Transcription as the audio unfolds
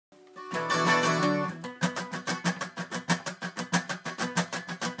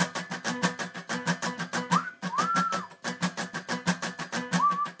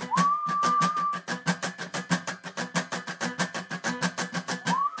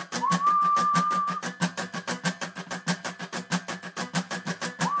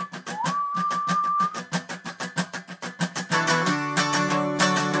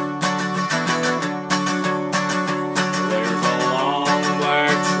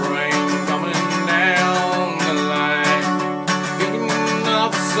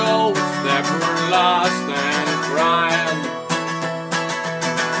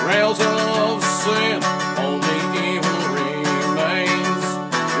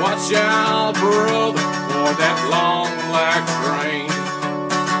Watch out, brother, for that long black train.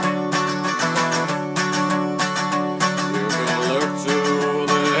 You can look to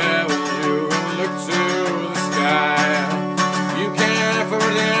the heavens, you can look to the sky. You can't for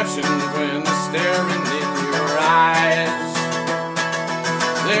redemption when they're staring in your eyes.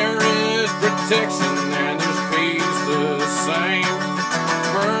 There is protection and there's peace the same.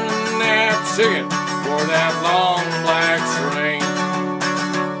 Burn that ticket for that long black train.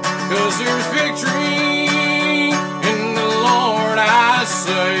 'Cause there's victory in the Lord, I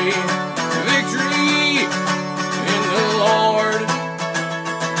say. Victory in the Lord.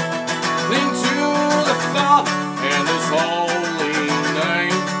 Cling to the Father and His holy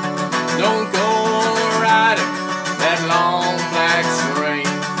name. Don't go riding that long black train.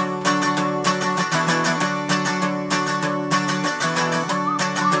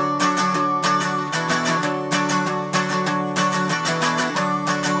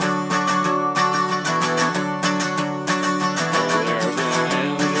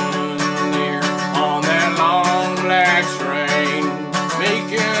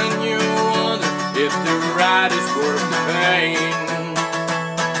 If the ride is worth the pain,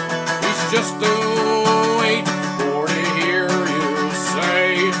 He's just waiting for to hear you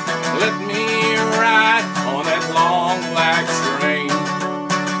say, let me ride on that long black train.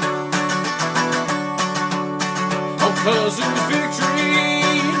 Oh, 'cause there's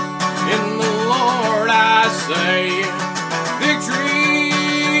victory in the Lord, I say. Victory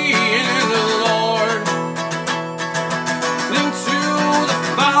in the Lord. Cling to the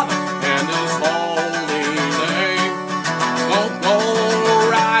Father and His holy name. Don't go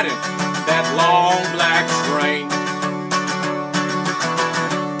riding that long black train.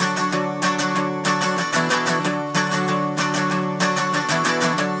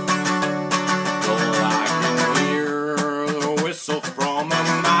 Oh, I can hear the whistle from a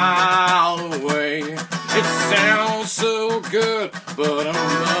mile away. It sounds so good, but I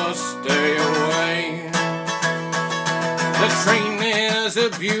must stay away. The train is a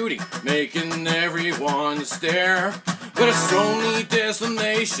beauty, making everyone stare, but its only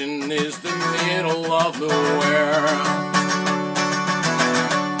destination is the middle of nowhere.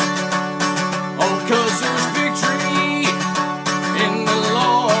 Oh, 'cause there's victory in the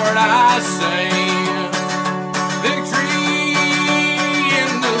Lord, I say. Victory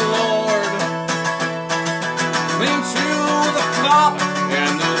in the Lord. Cling to the Father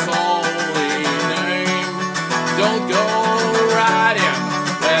and His holy name. Don't go riding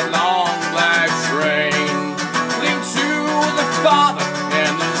that long black train. Cling to the Father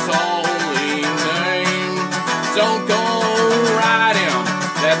and His holy name. Don't go riding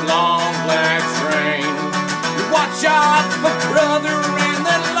that long black train. Watch out for brother and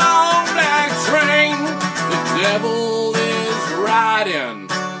that long black train. The devil is riding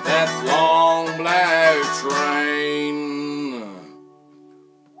that long black train.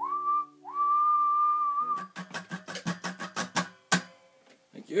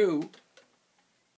 Thank you.